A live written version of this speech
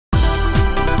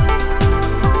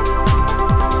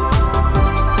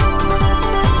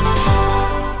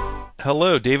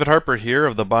Hello, David Harper here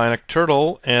of the Bionic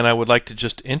Turtle, and I would like to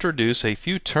just introduce a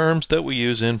few terms that we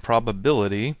use in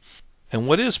probability. And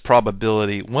what is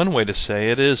probability? One way to say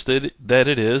it is that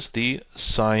it is the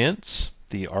science,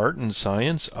 the art and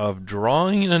science of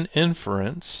drawing an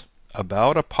inference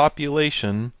about a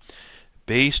population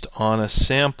based on a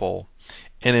sample.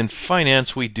 And in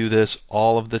finance we do this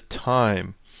all of the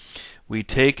time. We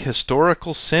take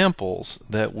historical samples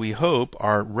that we hope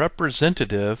are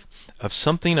representative of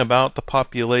something about the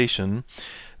population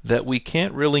that we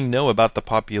can't really know about the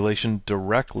population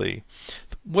directly.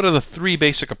 What are the three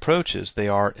basic approaches? They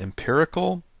are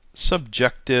empirical,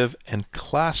 subjective, and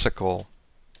classical.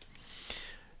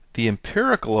 The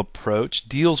empirical approach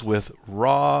deals with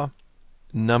raw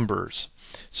numbers.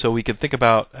 So we can think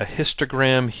about a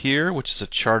histogram here, which is a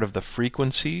chart of the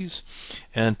frequencies,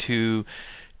 and to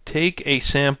take a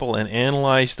sample and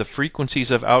analyze the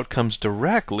frequencies of outcomes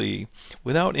directly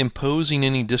without imposing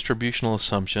any distributional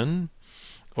assumption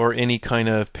or any kind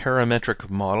of parametric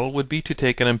model would be to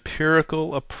take an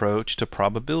empirical approach to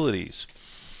probabilities.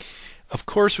 Of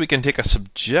course, we can take a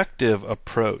subjective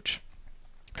approach,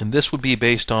 and this would be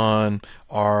based on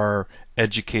our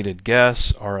educated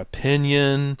guess, our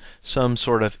opinion, some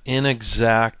sort of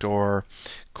inexact or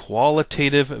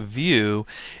qualitative view.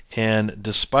 And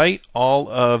despite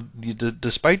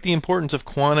the importance of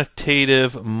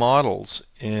quantitative models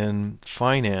in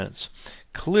finance,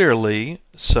 clearly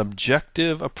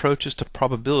subjective approaches to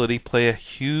probability play a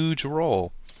huge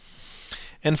role.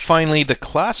 And finally, the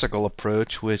classical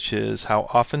approach, which is how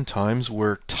oftentimes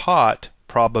we're taught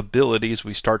probabilities,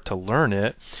 we start to learn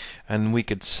it, and we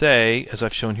could say, as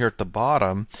I've shown here at the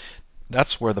bottom,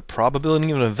 that's where the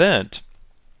probability of an event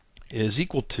is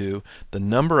equal to the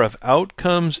number of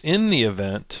outcomes in the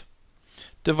event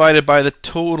divided by the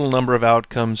total number of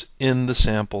outcomes in the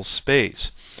sample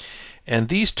space. And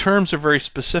these terms are very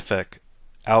specific.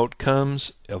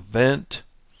 Outcomes, event,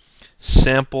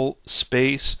 sample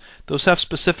space, those have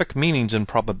specific meanings in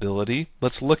probability.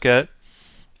 Let's look at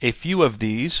a few of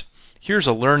these. Here's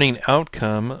a learning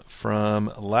outcome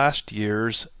from last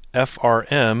year's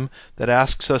FRM that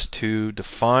asks us to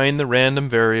define the random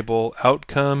variable,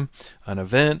 outcome, an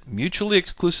event, mutually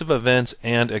exclusive events,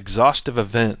 and exhaustive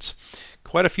events.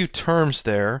 Quite a few terms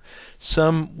there,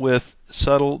 some with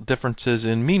subtle differences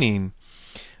in meaning.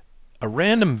 A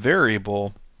random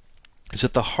variable is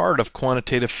at the heart of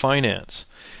quantitative finance.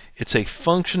 It's a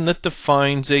function that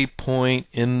defines a point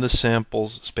in the sample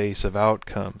space of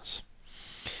outcomes.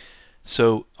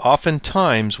 So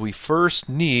oftentimes we first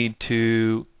need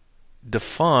to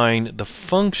define the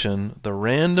function, the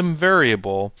random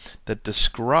variable that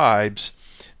describes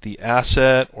the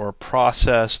asset or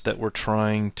process that we're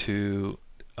trying to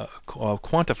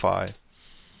quantify.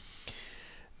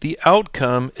 The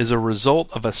outcome is a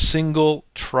result of a single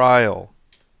trial.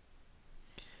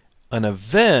 An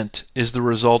event is the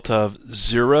result of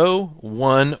 0,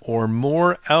 1, or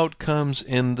more outcomes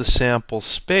in the sample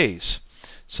space.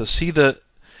 So see the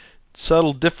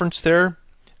subtle difference there?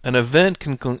 An event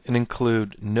can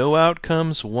include no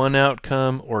outcomes, one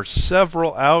outcome, or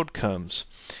several outcomes.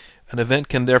 An event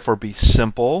can therefore be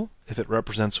simple if it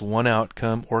represents one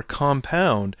outcome, or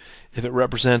compound if it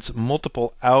represents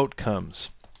multiple outcomes.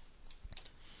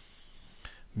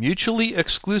 Mutually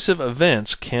exclusive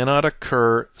events cannot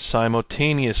occur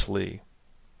simultaneously.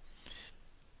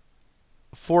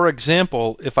 For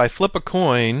example, if I flip a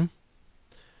coin,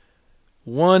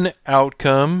 one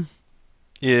outcome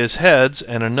is heads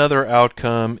and another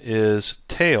outcome is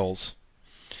tails.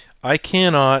 I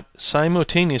cannot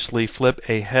simultaneously flip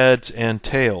a heads and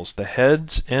tails. The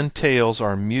heads and tails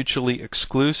are mutually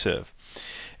exclusive.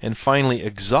 And finally,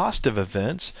 exhaustive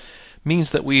events means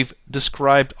that we've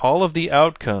described all of the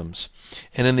outcomes.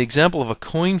 And in the example of a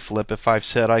coin flip, if I've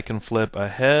said I can flip a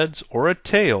heads or a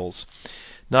tails,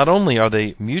 not only are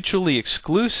they mutually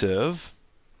exclusive,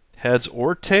 heads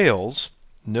or tails,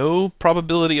 no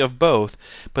probability of both,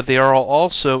 but they are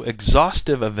also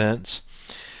exhaustive events.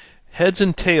 Heads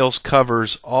and tails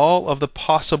covers all of the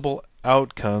possible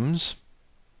outcomes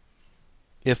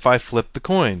if I flip the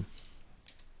coin.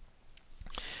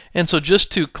 And so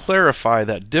just to clarify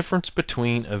that difference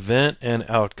between event and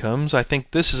outcomes, I think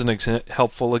this is an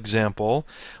helpful example.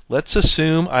 Let's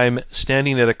assume I'm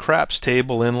standing at a craps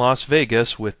table in Las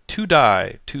Vegas with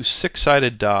two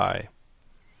six-sided die.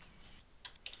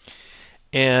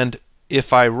 And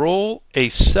if I roll a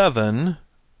 7,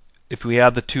 if we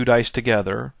add the two dice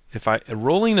together,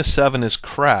 rolling a 7 is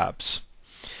craps,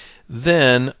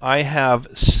 then I have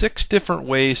 6 different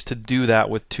ways to do that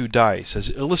with 2 dice, as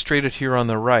illustrated here on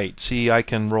the right. See, I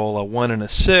can roll a 1 and a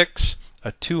 6,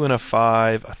 a 2 and a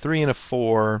 5, a 3 and a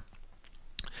 4,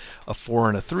 a 4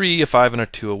 and a 3, a 5 and a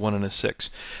 2, a 1 and a 6.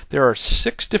 There are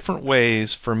 6 different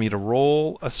ways for me to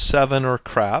roll a 7 or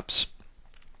craps.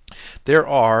 There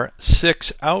are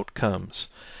 6 outcomes.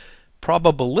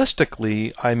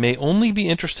 Probabilistically, I may only be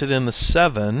interested in the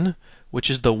 7, which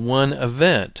is the one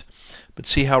event. But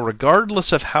see how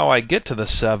regardless of how I get to the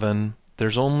 7,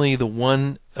 there's only the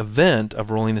one event of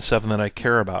rolling the 7 that I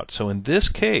care about. So in this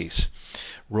case,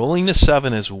 rolling the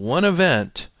 7 is one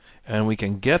event, and we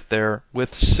can get there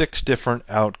with 6 different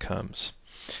outcomes.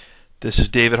 This is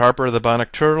David Harper of the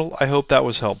Bionic Turtle. I hope that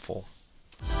was helpful.